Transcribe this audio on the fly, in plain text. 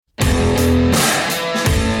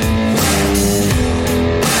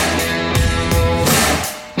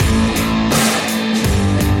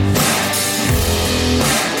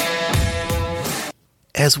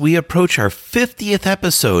As we approach our 50th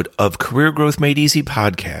episode of Career Growth Made Easy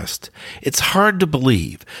podcast, it's hard to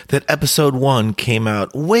believe that episode 1 came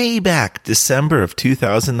out way back December of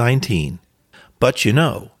 2019. But you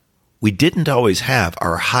know, we didn't always have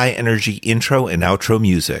our high-energy intro and outro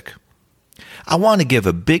music. I want to give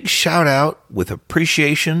a big shout-out with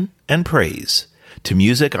appreciation and praise to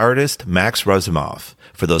music artist Max Razumov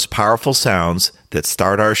for those powerful sounds that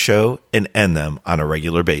start our show and end them on a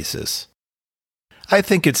regular basis. I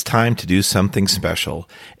think it's time to do something special,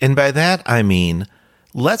 and by that I mean,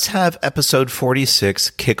 let's have episode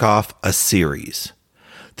 46 kick off a series,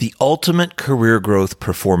 the Ultimate Career Growth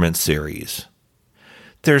Performance Series.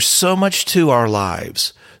 There's so much to our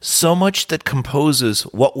lives, so much that composes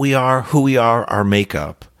what we are, who we are, our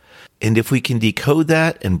makeup. And if we can decode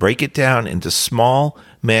that and break it down into small,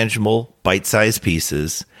 manageable, bite-sized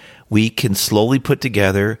pieces, we can slowly put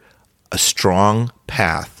together a strong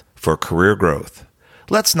path for career growth.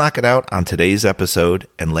 Let's knock it out on today's episode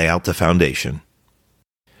and lay out the foundation.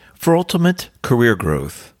 For ultimate career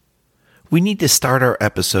growth, we need to start our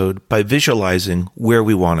episode by visualizing where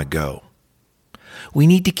we want to go. We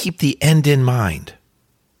need to keep the end in mind.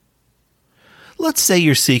 Let's say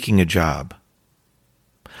you're seeking a job.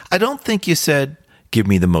 I don't think you said, give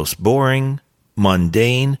me the most boring,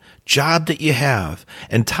 mundane job that you have,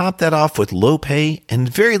 and top that off with low pay and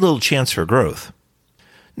very little chance for growth.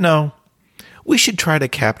 No. We should try to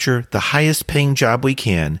capture the highest paying job we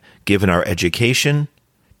can, given our education,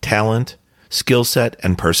 talent, skill set,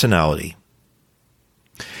 and personality.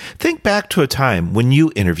 Think back to a time when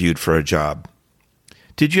you interviewed for a job.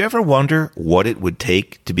 Did you ever wonder what it would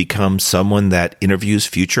take to become someone that interviews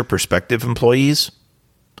future prospective employees?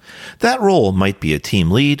 That role might be a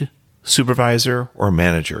team lead, supervisor, or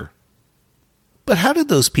manager. But how did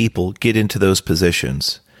those people get into those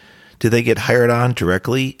positions? Did they get hired on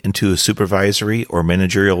directly into a supervisory or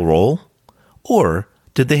managerial role? Or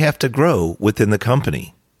did they have to grow within the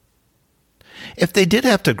company? If they did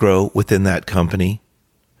have to grow within that company,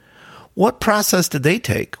 what process did they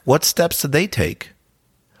take? What steps did they take?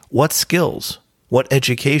 What skills? What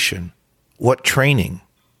education? What training?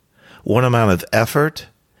 What amount of effort?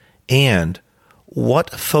 And what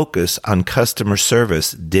focus on customer service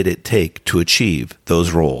did it take to achieve those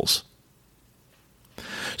roles?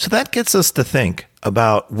 So that gets us to think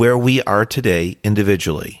about where we are today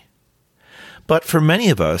individually. But for many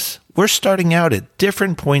of us, we're starting out at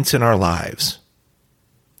different points in our lives.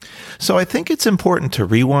 So I think it's important to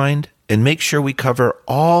rewind and make sure we cover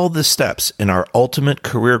all the steps in our Ultimate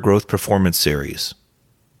Career Growth Performance Series.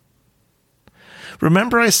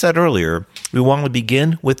 Remember I said earlier, we want to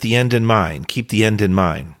begin with the end in mind, keep the end in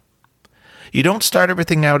mind. You don't start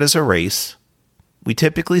everything out as a race. We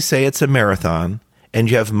typically say it's a marathon, and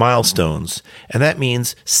you have milestones, and that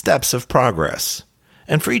means steps of progress.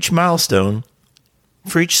 And for each milestone,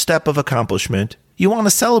 for each step of accomplishment, you want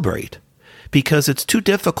to celebrate, because it's too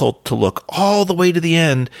difficult to look all the way to the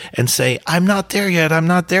end and say, I'm not there yet, I'm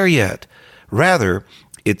not there yet. Rather,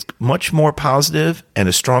 it's much more positive and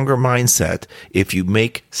a stronger mindset if you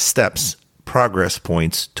make steps, progress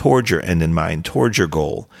points towards your end in mind, towards your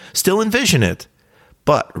goal. Still envision it,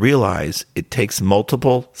 but realize it takes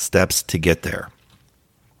multiple steps to get there.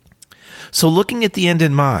 So looking at the end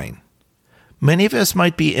in mind, many of us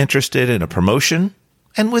might be interested in a promotion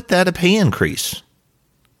and with that a pay increase.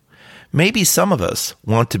 Maybe some of us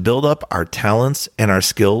want to build up our talents and our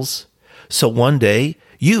skills so one day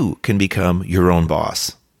you can become your own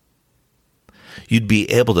boss. You'd be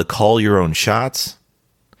able to call your own shots,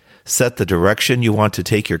 set the direction you want to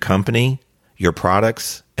take your company, your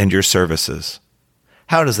products, and your services.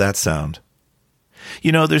 How does that sound?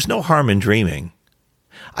 You know, there's no harm in dreaming.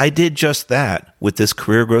 I did just that with this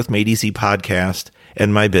Career Growth Made Easy podcast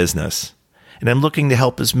and my business, and I'm looking to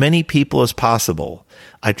help as many people as possible.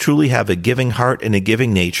 I truly have a giving heart and a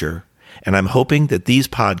giving nature, and I'm hoping that these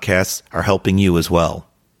podcasts are helping you as well.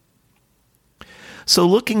 So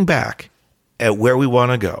looking back at where we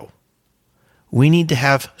want to go, we need to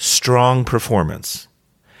have strong performance.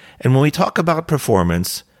 And when we talk about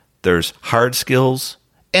performance, there's hard skills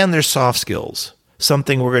and there's soft skills.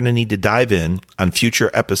 Something we're going to need to dive in on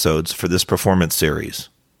future episodes for this performance series.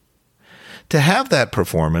 To have that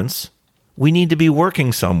performance, we need to be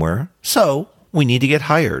working somewhere, so we need to get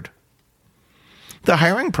hired. The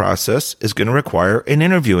hiring process is going to require an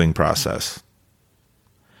interviewing process.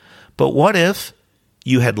 But what if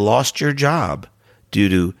you had lost your job due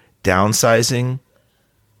to downsizing,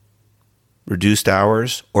 reduced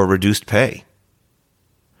hours, or reduced pay?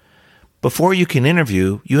 Before you can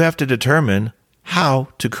interview, you have to determine how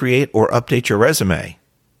to create or update your resume.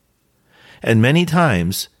 And many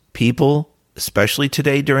times, people especially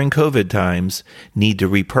today during COVID times, need to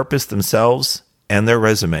repurpose themselves and their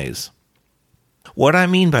resumes. What I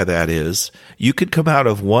mean by that is you could come out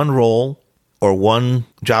of one role or one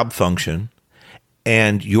job function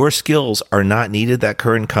and your skills are not needed at that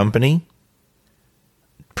current company,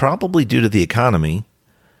 probably due to the economy.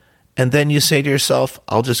 And then you say to yourself,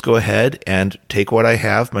 I'll just go ahead and take what I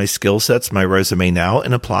have, my skill sets, my resume now,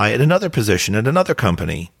 and apply it at another position at another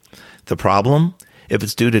company. The problem, if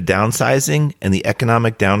it's due to downsizing and the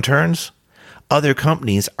economic downturns, other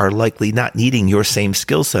companies are likely not needing your same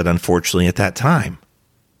skill set, unfortunately, at that time.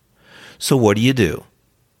 So what do?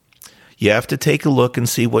 You have to take a look and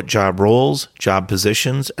see what job roles, job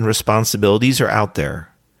positions, and responsibilities are out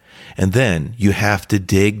there. And then you have to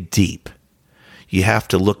dig deep. You have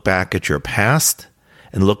to look back at your past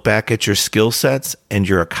and look back at your skill sets and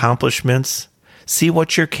your accomplishments, see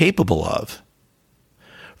what you're capable of.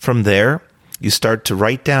 From there, you start to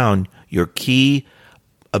write down your key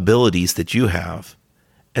abilities that you have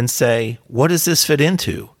and say, what does this fit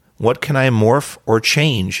into? What can I morph or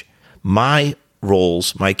change my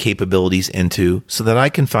roles, my capabilities into so that I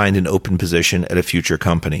can find an open position at a future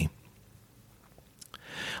company?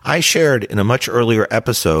 I shared in a much earlier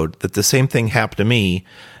episode that the same thing happened to me,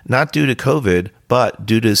 not due to COVID, but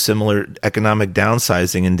due to similar economic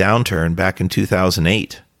downsizing and downturn back in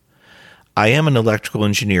 2008. I am an electrical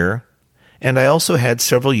engineer, and I also had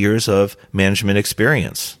several years of management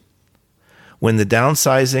experience. When the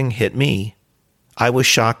downsizing hit me, I was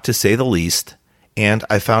shocked to say the least, and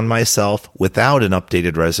I found myself without an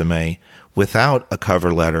updated resume, without a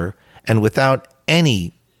cover letter, and without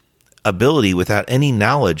any ability, without any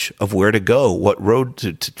knowledge of where to go, what road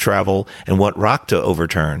to travel, and what rock to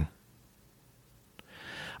overturn.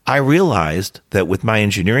 I realized that with my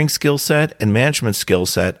engineering skill set and management skill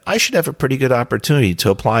set, I should have a pretty good opportunity to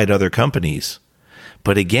apply at other companies.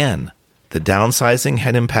 But again, the downsizing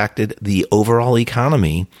had impacted the overall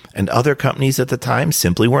economy, and other companies at the time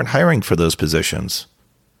simply weren't hiring for those positions.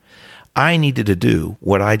 I needed to do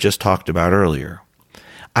what I just talked about earlier.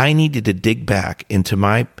 I needed to dig back into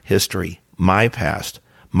my history, my past,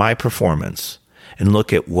 my performance, and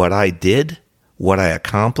look at what I did, what I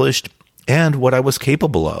accomplished, and what I was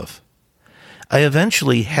capable of. I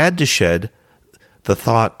eventually had to shed the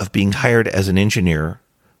thought of being hired as an engineer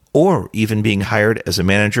or even being hired as a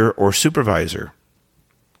manager or supervisor.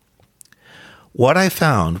 What I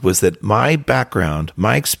found was that my background,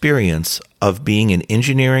 my experience of being in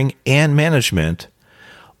engineering and management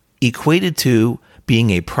equated to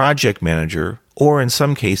being a project manager or in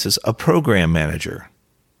some cases a program manager.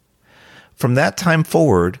 From that time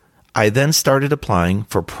forward, I then started applying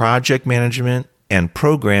for project management and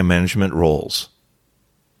program management roles.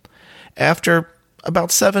 After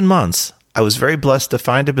about 7 months, I was very blessed to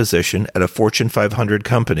find a position at a Fortune 500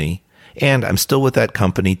 company, and I'm still with that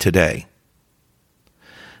company today.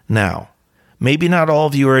 Now, maybe not all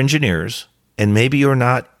of you are engineers, and maybe you're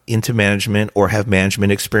not into management or have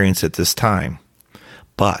management experience at this time,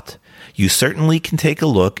 but you certainly can take a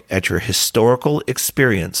look at your historical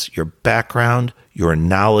experience, your background, your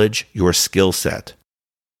knowledge, your skill set.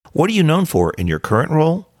 What are you known for in your current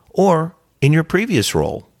role or in your previous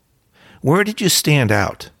role? Where did you stand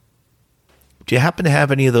out? Do you happen to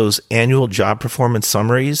have any of those annual job performance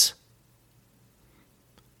summaries?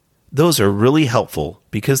 Those are really helpful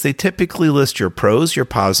because they typically list your pros, your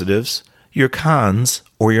positives, your cons,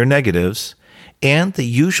 or your negatives, and they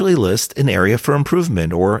usually list an area for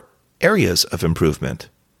improvement or areas of improvement.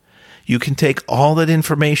 You can take all that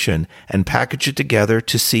information and package it together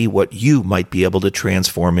to see what you might be able to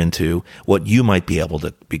transform into, what you might be able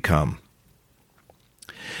to become.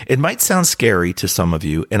 It might sound scary to some of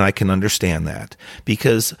you, and I can understand that,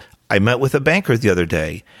 because I met with a banker the other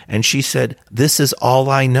day, and she said, "This is all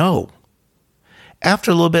I know." After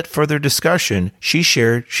a little bit further discussion, she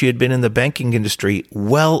shared she had been in the banking industry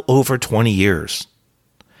well over 20 years.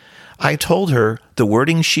 I told her the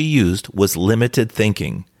wording she used was limited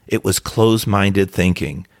thinking. It was closed-minded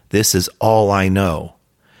thinking. This is all I know.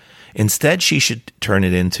 Instead, she should turn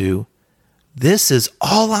it into, this is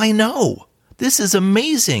all I know. This is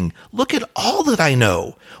amazing. Look at all that I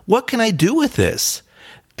know. What can I do with this?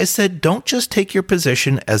 I said, don't just take your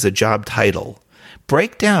position as a job title.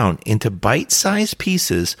 Break down into bite-sized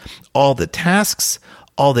pieces all the tasks,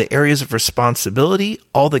 all the areas of responsibility,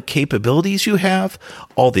 all the capabilities you have,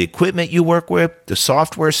 all the equipment you work with, the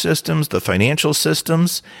software systems, the financial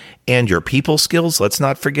systems, and your people skills. Let's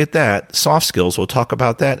not forget that. Soft skills, we'll talk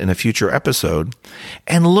about that in a future episode.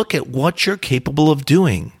 And look at what you're capable of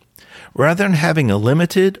doing. Rather than having a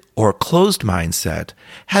limited or closed mindset,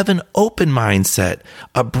 have an open mindset,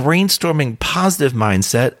 a brainstorming positive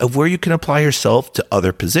mindset of where you can apply yourself to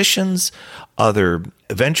other positions, other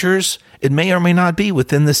ventures. It may or may not be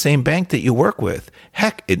within the same bank that you work with.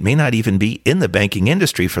 Heck, it may not even be in the banking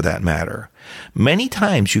industry for that matter. Many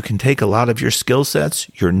times you can take a lot of your skill sets,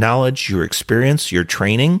 your knowledge, your experience, your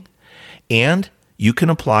training, and you can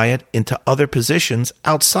apply it into other positions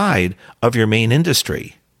outside of your main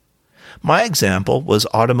industry. My example was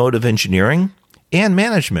automotive engineering and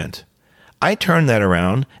management. I turned that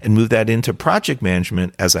around and moved that into project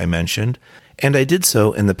management, as I mentioned, and I did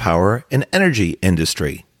so in the power and energy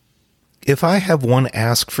industry. If I have one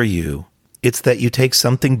ask for you, it's that you take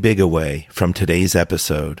something big away from today's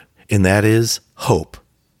episode, and that is hope.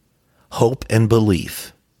 Hope and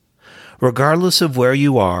belief. Regardless of where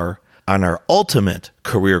you are on our ultimate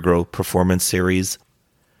career growth performance series,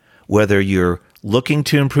 whether you're looking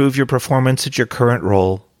to improve your performance at your current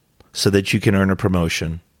role so that you can earn a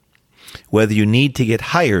promotion, whether you need to get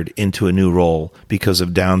hired into a new role because of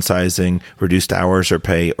downsizing, reduced hours or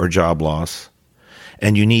pay, or job loss,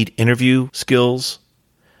 and you need interview skills,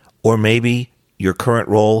 or maybe your current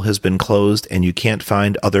role has been closed and you can't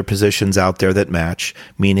find other positions out there that match,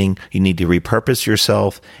 meaning you need to repurpose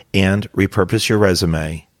yourself and repurpose your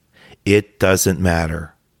resume. It doesn't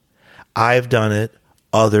matter. I've done it.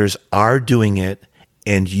 Others are doing it,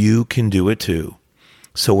 and you can do it too.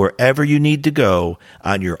 So wherever you need to go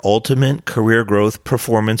on your ultimate career growth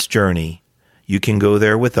performance journey, you can go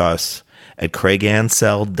there with us at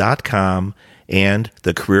craigansell.com and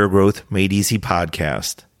the Career Growth Made Easy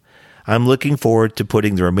podcast. I'm looking forward to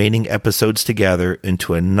putting the remaining episodes together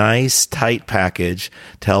into a nice, tight package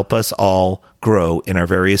to help us all grow in our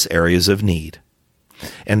various areas of need.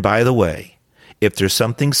 And by the way, if there's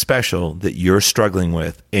something special that you're struggling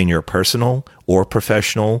with in your personal or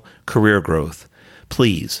professional career growth,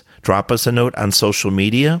 please drop us a note on social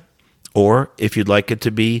media, or if you'd like it to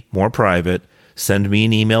be more private, send me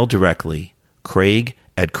an email directly,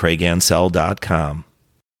 craig@craigansell.com.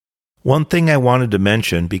 One thing I wanted to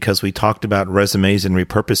mention, because we talked about resumes and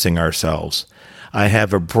repurposing ourselves, I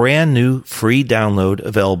have a brand new free download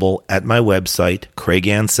available at my website,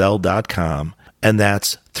 craigansell.com. And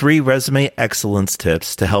that's 3 resume excellence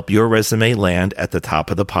tips to help your resume land at the top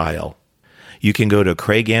of the pile. You can go to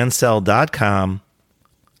craigansell.com.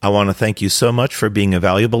 I want to thank you so much for being a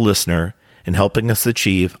valuable listener and helping us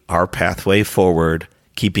achieve our pathway forward,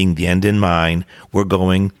 keeping the end in mind. We're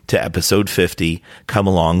going to episode 50. Come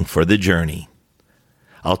along for the journey.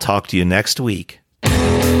 I'll talk to you next week.